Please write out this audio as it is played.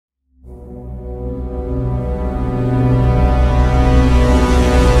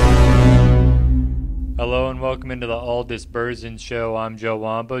welcome into the Aldis Berzins show. I'm Joe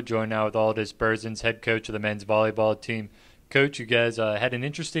Wamba, joined now with Aldis Berzins, head coach of the men's volleyball team. Coach, you guys had an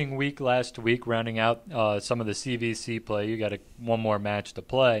interesting week last week, rounding out some of the CVC play. You got one more match to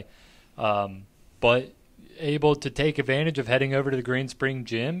play, but able to take advantage of heading over to the Green Spring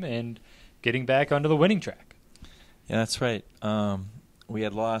Gym and getting back onto the winning track. Yeah, that's right. We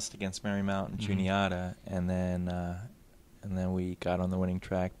had lost against Marymount and Juniata, and then we got on the winning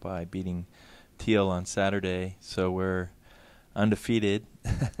track by beating Teal on Saturday. So we're undefeated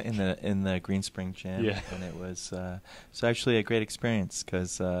in the Green Spring Gym, yeah. And it was actually a great experience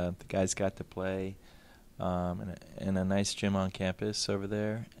because the guys got to play in a nice gym on campus over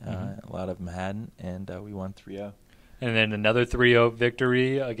there. A lot of them hadn't, and we won 3-0. And then another 3-0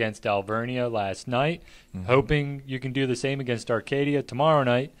 victory against Alvernia last night. Hoping you can do the same against Arcadia tomorrow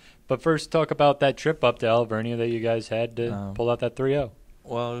night. But first, talk about that trip up to Alvernia that you guys had to pull out that 3-0.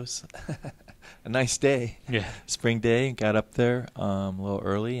 Well, it was a nice day. Yeah. Spring day. Got up there a little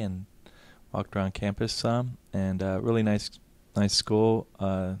early and walked around campus some. And really nice school.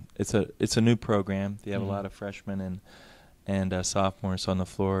 It's a new program. They have a lot of freshmen and sophomores on the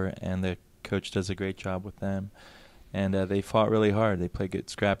floor, and the coach does a great job with them. And they fought really hard. They played good,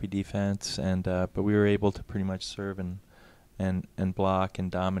 scrappy defense, and but we were able to pretty much serve and block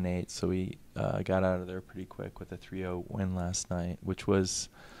and dominate. So we got out of there pretty quick with a 3-0 win last night, which was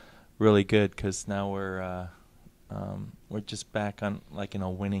really good because now we're just back on in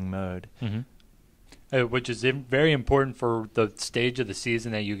a winning mode. Which is very important for the stage of the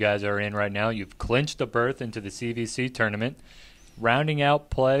season that you guys are in right now. You've clinched a berth into the CVC tournament, rounding out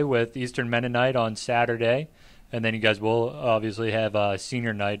play with Eastern Mennonite on Saturday. And then you guys will obviously have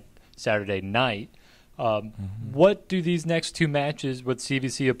senior night Saturday night. What do these next two matches with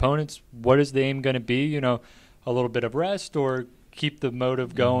CVC opponents, what is the aim going to be? You know, a little bit of rest or keep the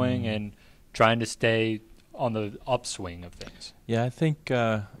motive going and trying to stay on the upswing of things? Yeah, I think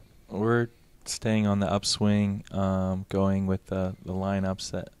we're staying on the upswing, going with the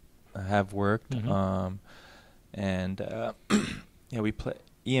lineups that have worked. We play.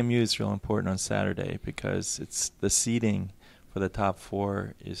 EMU is real important on Saturday because it's the seeding for the top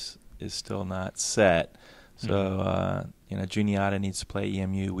four is still not set. So Juniata needs to play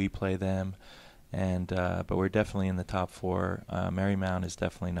EMU. We play them, and but we're definitely in the top four. Marymount is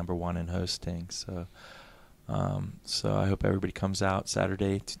definitely number one in hosting. So I hope everybody comes out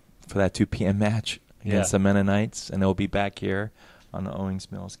Saturday for that 2 p.m. match against the Mennonites, and they'll be back here on the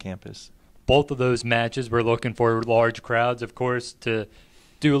Owings Mills campus. Both of those matches, we're looking for large crowds, of course, to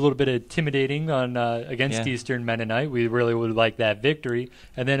do a little bit of intimidating on against Eastern Mennonite. We really would like that victory.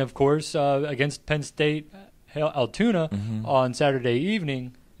 And then, of course, against Penn State Altoona on Saturday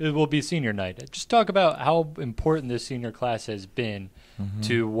evening, it will be senior night. Just talk about how important this senior class has been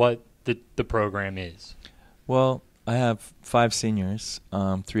to what the program is. Well, I have 5 seniors.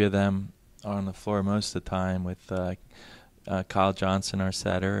 3 of them are on the floor most of the time with Kyle Johnson, our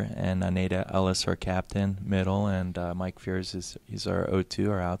setter, and Nada Ellis, our captain, middle, and Mike Fears he's our O2,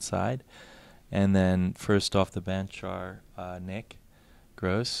 our outside. And then first off the bench are Nick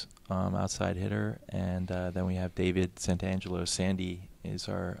Gross, outside hitter, and then we have David Santangelo. Sandy is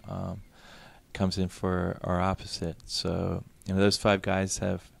our comes in for our opposite. So those 5 guys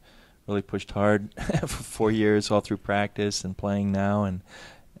have really pushed hard for 4 years, all through practice and playing now, and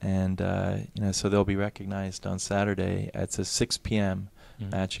so they'll be recognized on Saturday. It's a 6 p.m.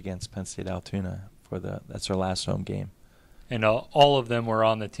 match against Penn State Altoona that's our last home game. And all of them were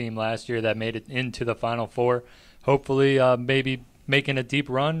on the team last year that made it into the Final Four. Hopefully, maybe making a deep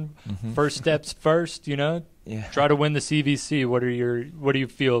run. First steps first. Try to win the CVC. What do you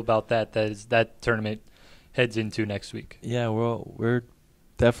feel about that? That tournament heads into next week. Yeah, well, we're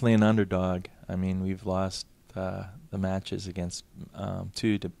definitely an underdog. I mean, we've lost the matches against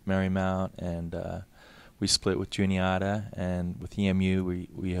 2 to Marymount, and we split with Juniata, and with EMU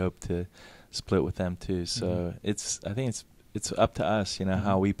we hope to split with them too. So I think it's up to us,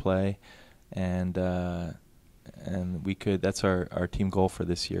 how we play, and we could. That's our team goal for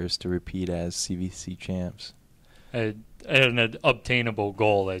this year is to repeat as CVC champs. An obtainable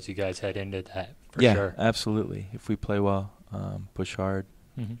goal as you guys head into that. For sure. Yeah, absolutely. If we play well, push hard,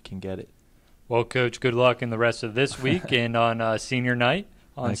 we can get it. Well, Coach, good luck in the rest of this week and on senior night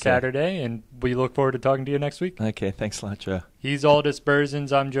on Saturday, and we look forward to talking to you next week. Okay, thanks a lot, Joe. He's Aldis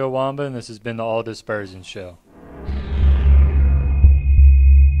Berzins. I'm Joe Wamba, and this has been the Aldis Berzins Show.